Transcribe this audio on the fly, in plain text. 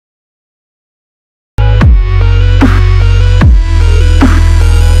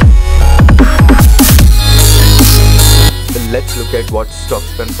what stock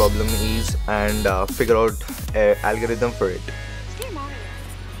span problem is and figure out an algorithm for it. Dear Mario,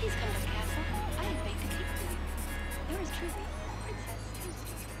 please come to the castle. I have baked a cake for you. Yours truly, Princess.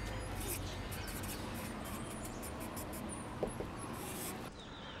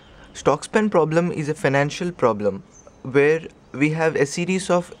 Stock span problem is a financial problem where we have a series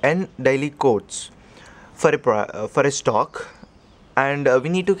of n daily quotes for a stock, and we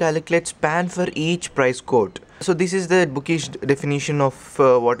need to calculate span for each price quote. So this is the bookish definition of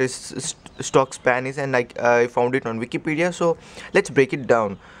what is stock span is, and I found it on Wikipedia. So let's break it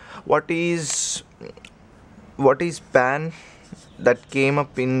down. What is span? That came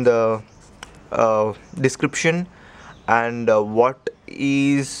up in the description. And what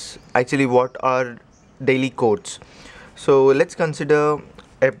are daily quotes? So let's consider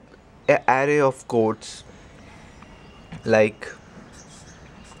a array of quotes like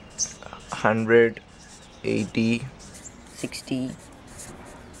 100, 80, 60.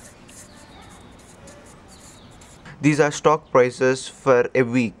 These are stock prices for a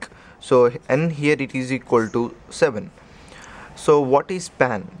week. So and here it is equal to 7. So what is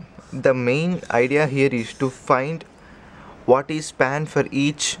span? The main idea here is to find what is span for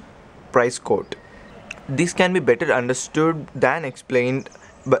each price quote. This can be better understood than explained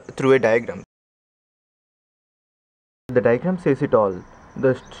through a diagram. The diagram says it all.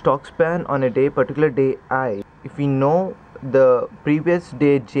 The stock span on a particular day I, if we know the previous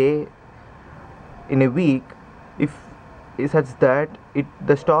day j in a week, if is such that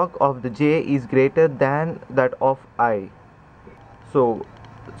the stock of the j is greater than that of I. So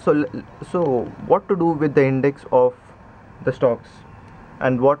what to do with the index of the stocks,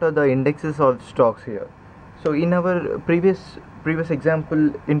 and what are the indexes of stocks here? So in our previous example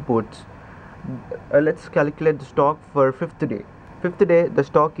inputs, let's calculate the stock for fifth day. The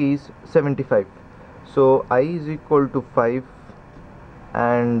stock is 75. So I is equal to 5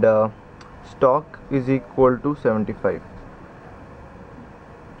 and stock is equal to 75.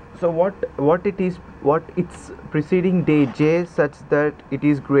 So what its preceding day j such that it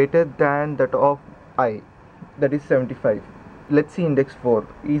is greater than that of I, that is 75. Let's see index 4.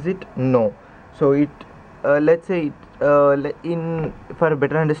 Is it? No. So it let's say for a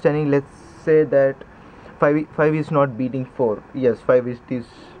better understanding, let's say that 5 is not beating 4. Yes, 5 is,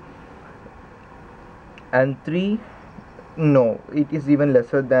 and 3, no, it is even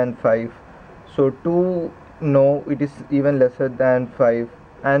lesser than 5. So 2, no, it is even lesser than 5.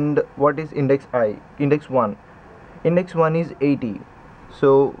 And what is index I? Index 1 is 80.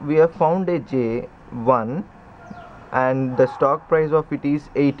 So we have found a j1 and the stock price of it is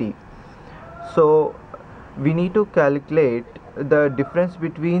 80. So we need to calculate the difference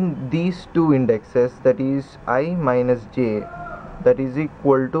between these two indexes, that is I minus j, that is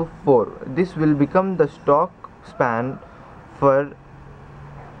equal to 4. This will become the stock span for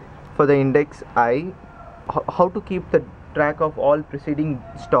the index I. How to keep the track of all preceding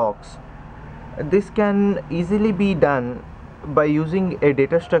stocks? This can easily be done by using a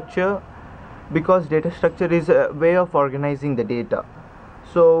data structure, because data structure is a way of organizing the data.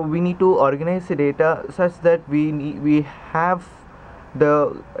 So we need to organize the data such that we have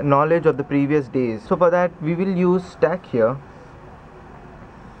the knowledge of the previous days. So for that we will use stack here.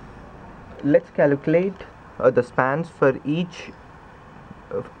 Let's calculate the spans for each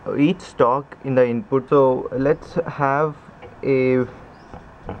stock in the input. So let's have a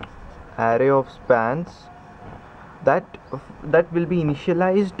array of spans that will be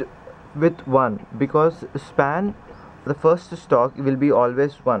initialized with 1, because span the first stock will be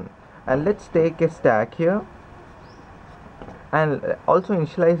always 1. And let's take a stack here and also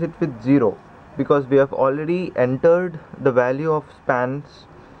initialize it with 0, because we have already entered the value of spans,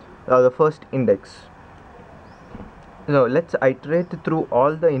 the first index. Now let's iterate through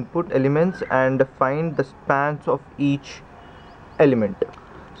all the input elements and find the spans of each element.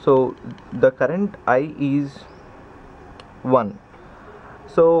 So the current I is 1.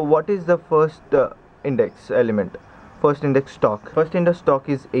 So what is the first index element? First index stock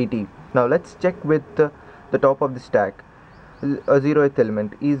is 80. Now let's check with the top of the stack. Zeroth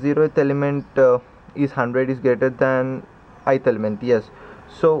element is 100 is greater than ith element. Yes.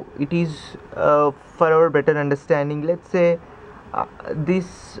 So it is for our better understanding, let's say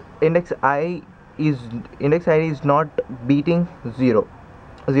this index I is not beating 0th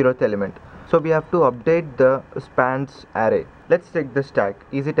element. So we have to update the spans array. Let's check the stack.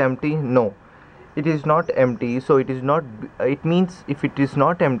 Is it empty? No, it is not empty. So it means if it is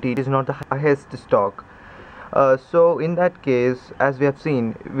not empty, it is not the highest stock. So in that case, as we have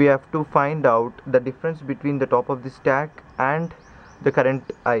seen, we have to find out the difference between the top of the stack and the current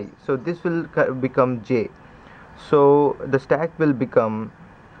I. So this will become j. So the stack will become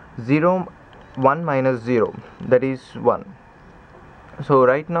 0 1 minus 0, that is 1. So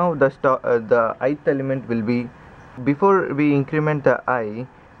right now the ith element will be, before we increment the I,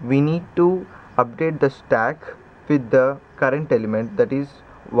 we need to update the stack with the current element, that is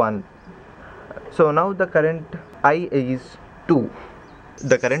 1. So now the current I is 2.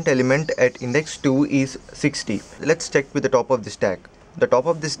 The current element at index 2 is 60. Let's check with the top of the stack. The top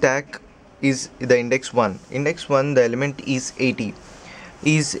of the stack is the index 1. Index 1, the element is 80.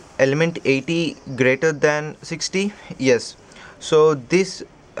 Is element 80 greater than 60? Yes. So this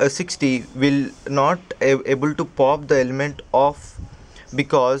 60 will not able to pop the element off,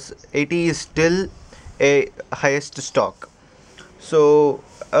 because 80 is still a highest stock. So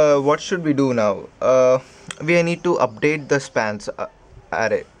what should we do now? We need to update the spans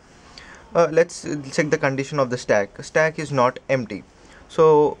array. Let's check the condition of the stack. Stack is not empty,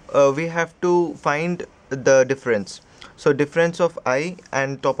 so we have to find the difference. So difference of I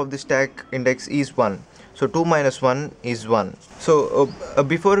and top of the stack index is 1. So 2 minus 1 is 1. So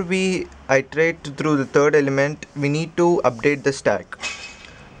before we iterate through the third element, we need to update the stack.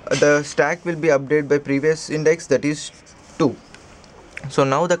 The stack will be updated by previous index, that is 2. So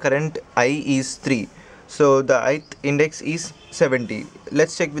now the current I is 3. So the ith index is 70.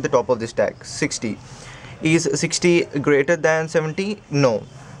 Let's check with the top of the stack. 60. Is 60 greater than 70? No.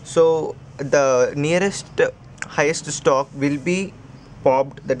 So the nearest highest stock will be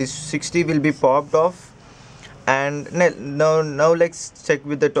popped, that is 60 will be popped off. And now let's check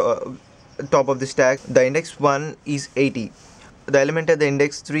with the top of the stack. The index 1 is 80. The element at the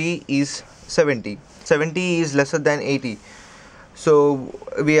index 3 is 70. 70 is lesser than 80. So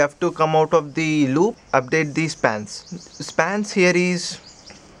we have to come out of the loop, update the spans. Spans here is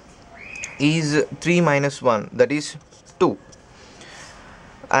 3 minus 1, that is 2.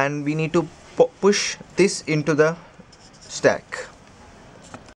 And we need to push this into the stack.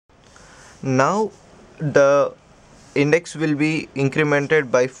 Now the index will be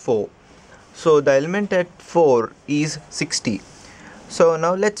incremented by 4. So the element at 4 is 60. So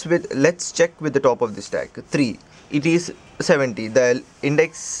now let's check with the top of the stack. 3. It is 70. The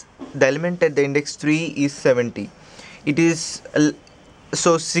element at the index 3 is 70. It is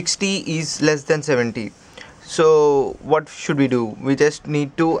so 60 is less than 70. So what should we do? We just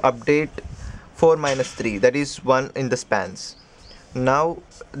need to update 4 minus 3, that is 1 in the spans. Now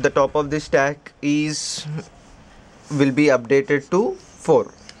the top of the stack will be updated to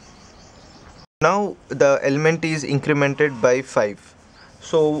 4. Now the element is incremented by 5.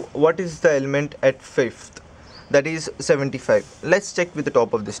 So what is the element at 5th? That is 75. Let's check with the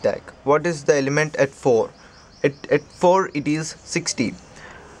top of the stack. What is the element at 4? At 4 it is 60.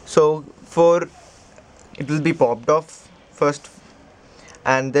 So 4, it will be popped off first,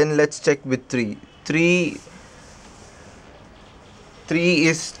 and then let's check with 3. 3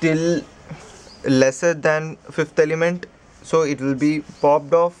 is still lesser than 5th element, so it will be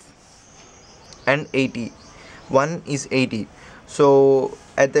popped off. And 80, 1 is 80. So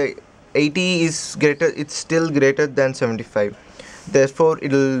at the 80 is greater, it's still greater than 75, therefore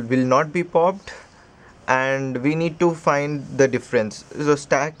it will not be popped, and we need to find the difference. So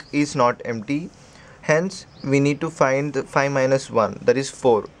stack is not empty, hence we need to find 5 minus 1, that is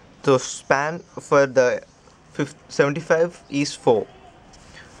 4. So span for the 75 is 4,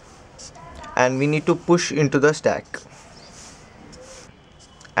 and we need to push into the stack,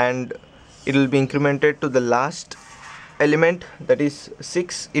 and it will be incremented to the last element, that is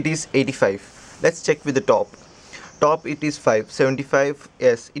 6. It is 85. Let's check with the top. It is 5. 75,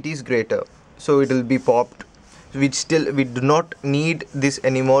 yes, it is greater, so it will be popped. We do not need this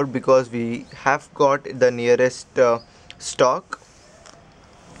anymore, because we have got the nearest stock.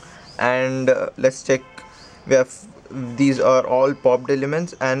 And let's check. We have, these are all popped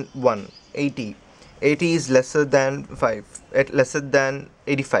elements, and 1, 80 is lesser than 5, lesser than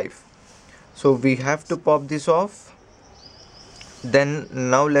 85. So we have to pop this off. Then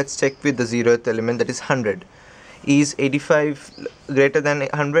now let's check with the 0th element, that is 100. Is 85 greater than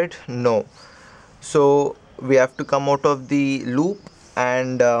 100? No. So we have to come out of the loop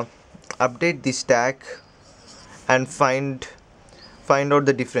and update the stack and find out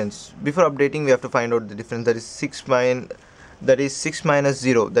the difference. Before updating, we have to find out the difference, that is 6 minus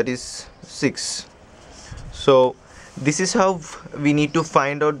 0, that is 6. So this is how we need to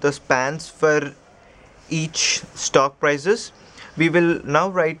find out the spans for each stock prices. We will now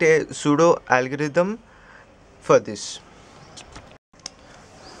write a pseudo algorithm for this.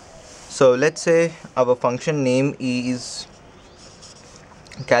 So let's say our function name is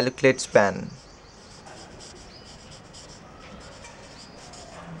calculate span,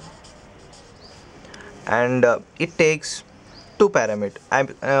 and it takes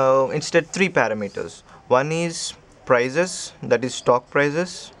instead 3 parameters. One is prices, that is stock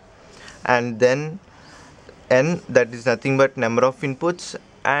prices, and then n, that is nothing but number of inputs,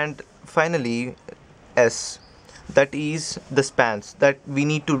 and finally s, that is the spans that we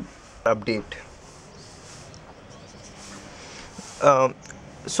need to update.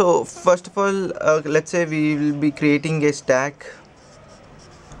 So first of all, let's say we will be creating a stack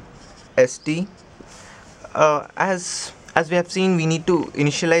st. As we have seen, we need to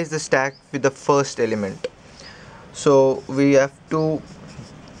initialize the stack with the first element. So we have to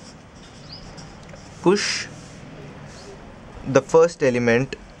push the first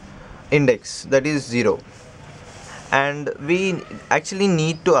element index, that is 0, and we actually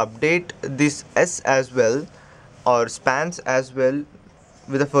need to update this s as well, or spans as well,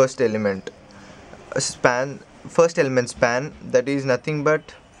 with the first element span, that is nothing but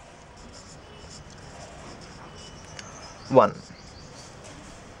 1.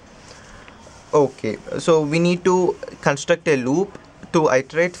 Okay, so we need to construct a loop to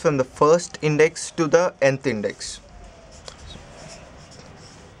iterate from the first index to the nth index.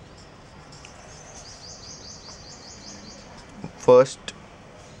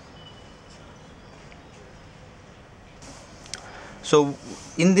 So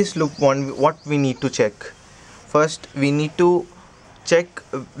in this loop, what we need to check? First, we need to check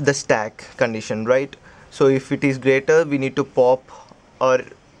the stack condition, right? So if it is greater, we need to pop, or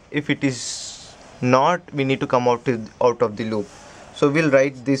if it is not, we need to come out of the loop. So we'll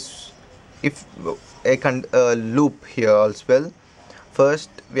write this if a loop here as well. First,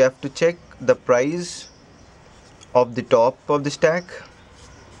 we have to check the price of the top of the stack.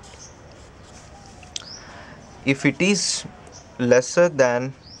 If it is lesser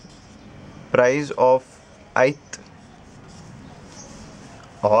than price of ith,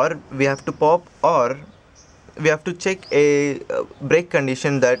 or we have to pop, or we have to check a break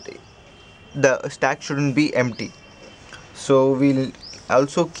condition that the stack shouldn't be empty. So we'll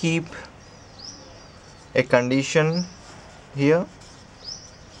also keep a condition here,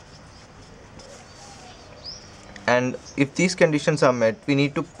 and if these conditions are met, we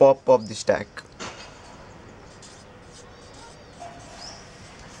need to pop off the stack.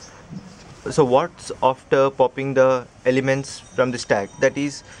 So what's after popping the elements from the stack? That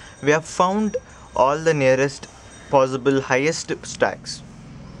is, we have found all the nearest possible highest stacks.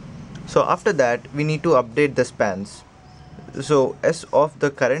 So after that, we need to update the spans. So s of the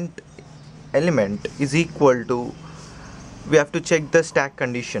current element is equal to, we have to check the stack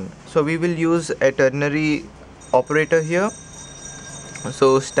condition. So we will use a ternary operator here.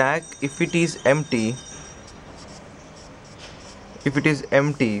 So stack, if it is empty,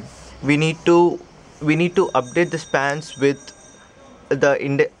 we need to update the spans with the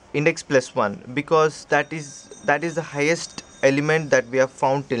index plus 1, because that is the highest element that we have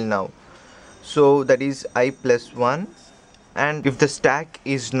found till now. So that is I plus 1, and if the stack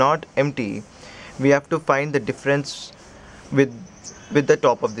is not empty, we have to find the difference with the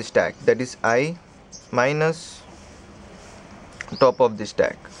top of the stack, that is I minus top of the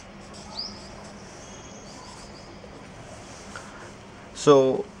stack.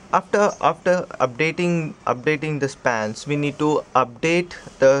 So after updating the spans, we need to update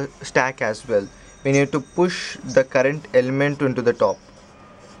the stack as well. We need to push the current element into the top,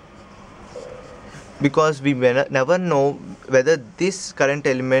 because we never know whether this current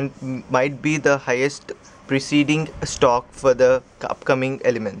element might be the highest preceding stock for the upcoming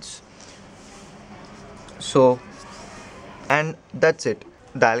elements. So, and that's it.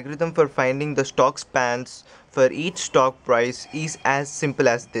 The algorithm for finding the stock spans for each stock price is as simple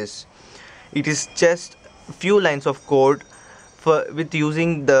as this. It is just a few lines of code with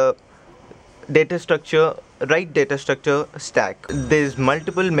using the data structure stack. There's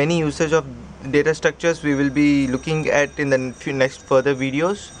many usage of data structures we will be looking at in the next further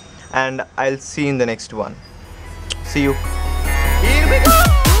videos, and I'll see you in the next one. See you. Here we go.